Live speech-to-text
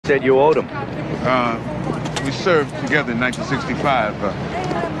said you owed him. We served together in 1965.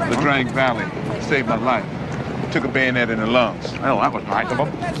 LaGrange Valley saved my life. Took a bayonet in the lungs. Oh, that was nice of him.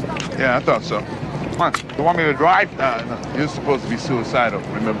 Yeah, I thought so. Come on, you want me to drive? No, you're supposed to be suicidal,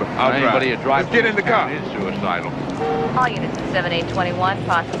 remember? I'll Anybody drive. who drives Let's get in the car. is suicidal. All units to 7821,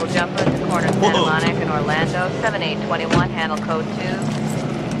 possible jumper at the corner of Santa Monica and Orlando. 7821, handle code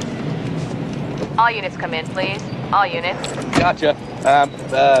 2. All units come in, please. All units. Gotcha.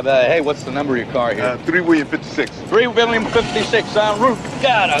 Hey, what's the number of your car here? 3 William 56. 3 William 56 en route.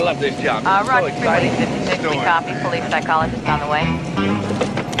 God, I love this job. Roger, 3 William 56, we copy. Police psychologist on the way.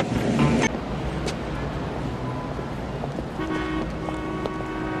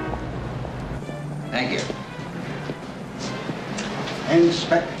 Thank you.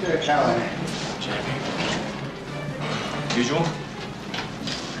 Inspector Callahan. Usual?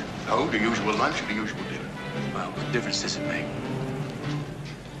 Oh, the usual lunch or the usual dinner? Well, what difference does it make?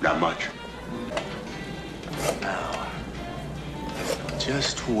 Not much. Now,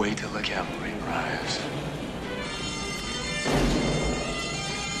 just wait till the cavalry arrives.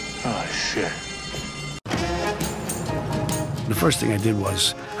 Oh, shit. The first thing I did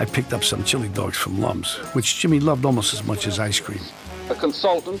was I picked up some chili dogs from Lum's, which Jimmy loved almost as much as ice cream. A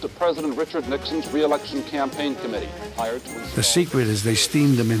consultant to President Richard Nixon's re-election campaign committee hired to The secret is they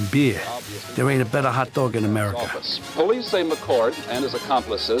steamed them in beer. There ain't a better hot dog in America. office. Police say McCord and his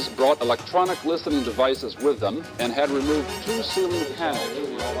accomplices brought electronic listening devices with them and had removed 2 ceiling panels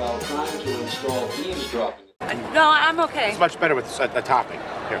while trying to install eavesdropping. No, I'm okay. It's much better with a topping.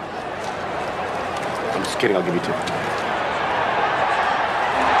 Here. I'm just kidding, I'll give you 2.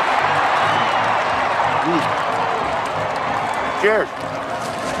 Cheers.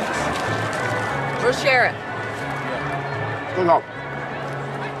 We'll share it. Go, go.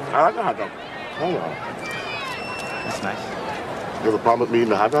 I like the hot dog. Oh, yeah. That's nice. You have a problem with me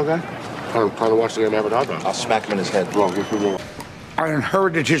eating a hot dog, guy? I'm trying to watch the game have a hot dog. I'll smack him in his head. Wrong, I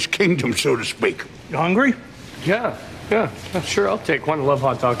inherited his kingdom, so to speak. You hungry? Yeah. Sure, I'll take one. I love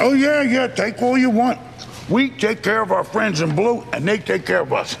hot dogs. Oh, yeah, take all you want. We take care of our friends in blue, and they take care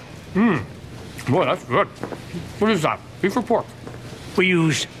of us. Boy, that's good. What is that? Beef or pork? We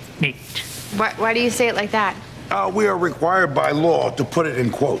use meat. Why do you say it like that? We are required by law to put it in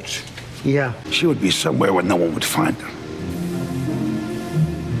quotes. Yeah. She would be somewhere where no one would find her.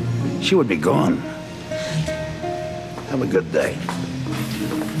 She would be gone. Have a good day.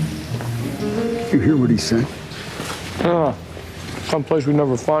 You hear what he said? Someplace we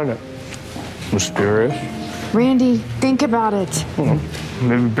never find it. Mysterious. Randy, think about it.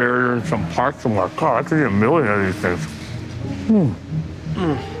 Maybe buried her in some park somewhere. God, I could eat a million of these things.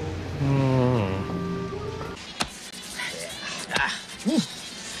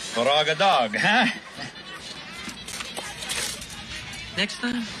 Moraga dog, huh? Next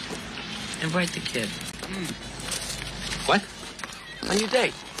time, invite the kid. What? On your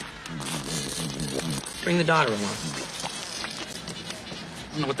date. Bring the daughter along.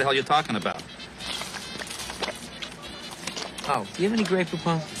 I don't know what the hell you're talking about. Oh, do you have any Grey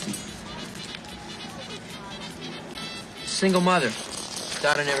Poupon? Single mother.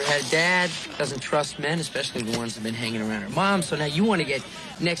 Daughter never had a dad, doesn't trust men, especially the ones that have been hanging around her mom. So now you want to get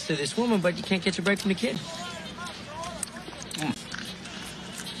next to this woman, but you can't get your break from the kid.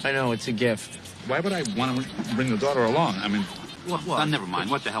 I know, it's a gift. Why would I want to bring the daughter along? I mean, what? Never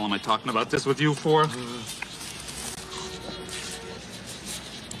mind. What the hell am I talking about this with you for?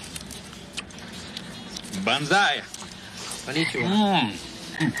 Banzai. Konnichiwa.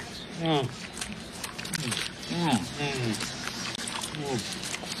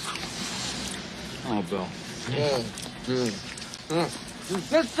 Oh, Bill.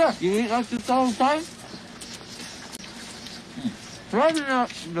 Sister, you eat like this all the time? Probably not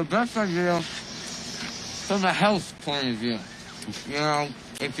the best idea from a health point of view. You know,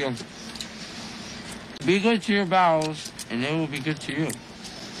 if you be good to your bowels, and they will be good to you.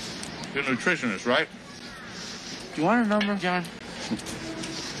 You're a nutritionist, right? Do you want a number, John?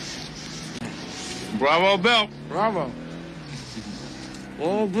 Bravo, Bill. Bravo.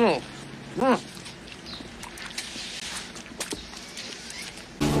 Oh, Bill.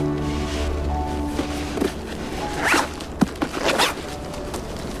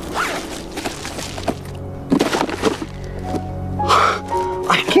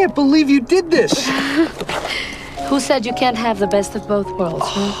 I can't believe you did this. Who said you can't have the best of both worlds,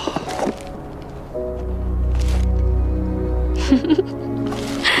 huh?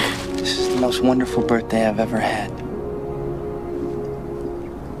 This is the most wonderful birthday I've ever had.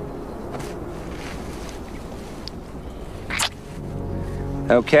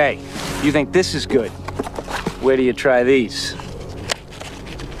 Okay, you think this is good? Where do you try these?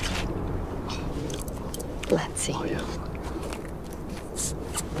 Let's see. Oh, yeah.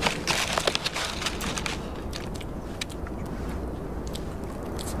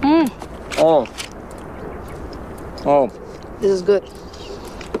 Oh. Oh. This is good.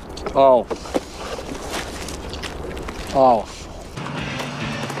 Oh. Oh.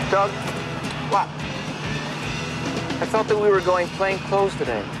 Doug? What? I thought that we were going plain clothes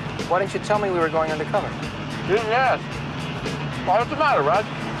today. Why didn't you tell me we were going undercover? You didn't ask. What's the matter, Rod?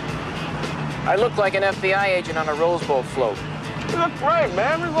 I look like an FBI agent on a Rose Bowl float. You look great,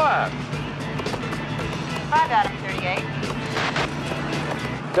 man. Relax. 5 Adam 38.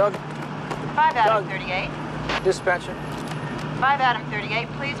 Doug? 5 Adam 38. Dispatcher? 5 Adam 38,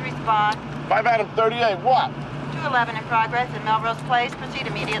 please respond. 5 Adam 38, what? 211 in progress at Melrose Place. Proceed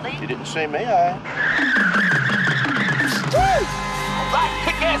immediately. You didn't say may I. Woo! All right,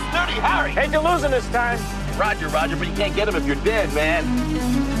 kick-ass 30, Harry. Hate to lose him this time. Roger, but you can't get him if you're dead, man.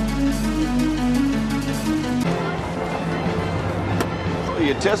 Well,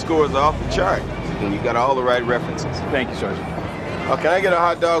 your test scores are off the chart, and you got all the right references. Thank you, Sergeant. Can I get a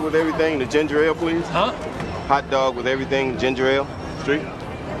hot dog with everything, the ginger ale, please? Huh? Hot dog with everything, ginger ale. Street?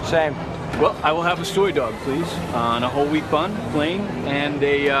 Same. Well, I will have a soy dog, please, on a whole wheat bun, plain, and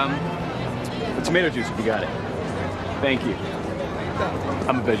a tomato juice if you got it. Thank you.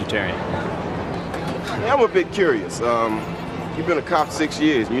 I'm a vegetarian. Yeah, I'm a bit curious. You've been a cop 6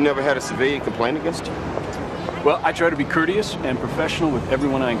 years, and you never had a civilian complaint against you? Well, I try to be courteous and professional with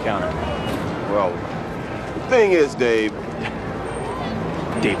everyone I encounter. Well, the thing is, Dave...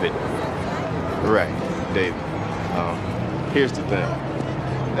 David. Right, David. Here's the thing.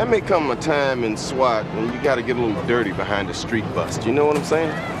 There may come a time in SWAT when you gotta get a little dirty behind a street bust. You know what I'm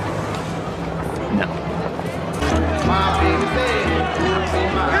saying? No.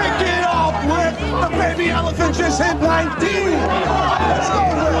 Get off, Rick! The baby elephant just hit 19! Let's go!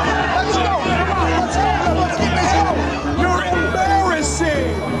 Let's go! Let's get this going! You're embarrassing!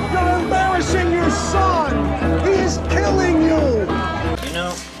 You're embarrassing your son! He is killing you! You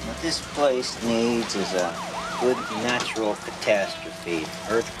know, what this place needs is a good natural catastrophe.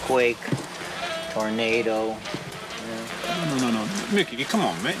 Earthquake, tornado. No. Mickey, come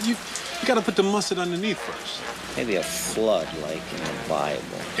on, man. You gotta put the mustard underneath first. Maybe a flood like in the Bible.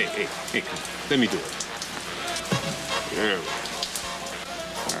 Hey, come on. Let me do it. There we go.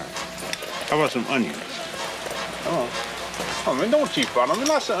 All right. How about some onions? Oh, man, don't cheap out on me.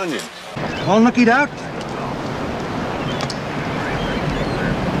 Lots of onions. All nookied out?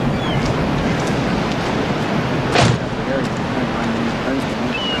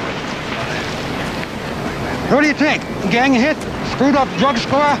 Who do you think? Gang hit? Screwed up drug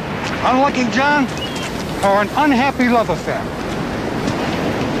score? Unlucky John? Or an unhappy love affair?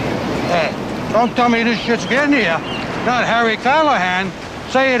 Hey, don't tell me this shit's getting to you. Not Harry Callahan.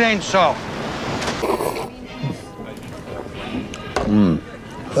 Say it ain't so.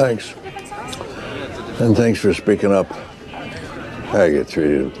 Thanks. And thanks for speaking up. I get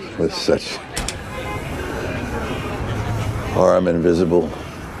treated with such... Or I'm invisible.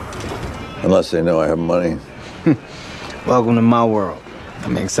 Unless they know I have money. Welcome to my world. I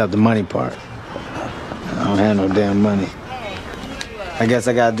mean, except the money part. I don't have no damn money. I guess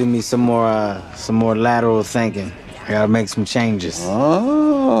I gotta do me some more lateral thinking. I gotta make some changes.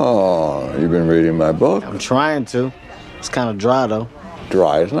 Oh, you've been reading my book? I'm trying to. It's kind of dry, though.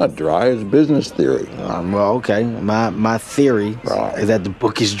 Dry? It's not dry. It's business theory. Well, okay. My theory is that the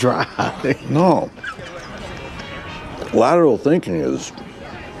book is dry. No. Lateral thinking is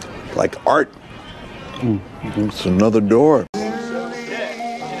like art. It's another door.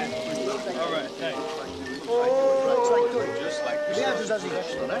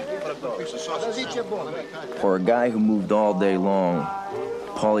 For a guy who moved all day long,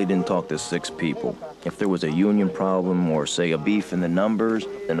 Paulie didn't talk to 6 people. If there was a union problem or, say, a beef in the numbers,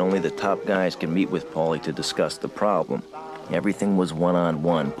 then only the top guys could meet with Paulie to discuss the problem. Everything was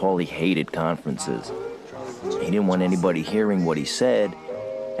one-on-one. Paulie hated conferences. He didn't want anybody hearing what he said,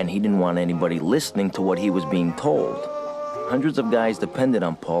 and he didn't want anybody listening to what he was being told. Hundreds of guys depended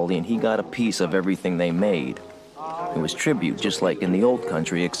on Paulie, and he got a piece of everything they made. It was tribute, just like in the old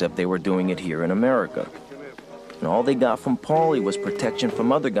country, except they were doing it here in America. And all they got from Paulie was protection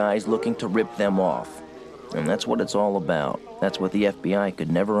from other guys looking to rip them off. And that's what it's all about. That's what the FBI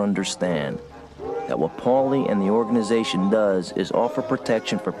could never understand. That what Paulie and the organization does is offer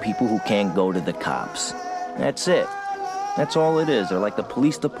protection for people who can't go to the cops. That's it. That's all it is. They're like the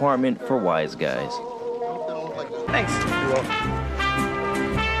police department for wise guys. Thanks. You're welcome.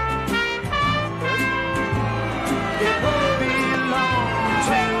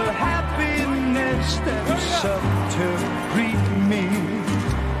 Steps up to greet me.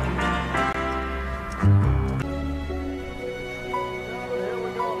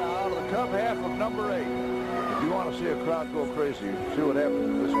 number 8. If you want to see a crowd go crazy, see what happens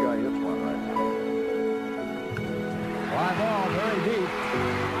if this guy hits one right. Fly ball, very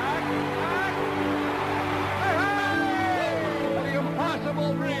deep.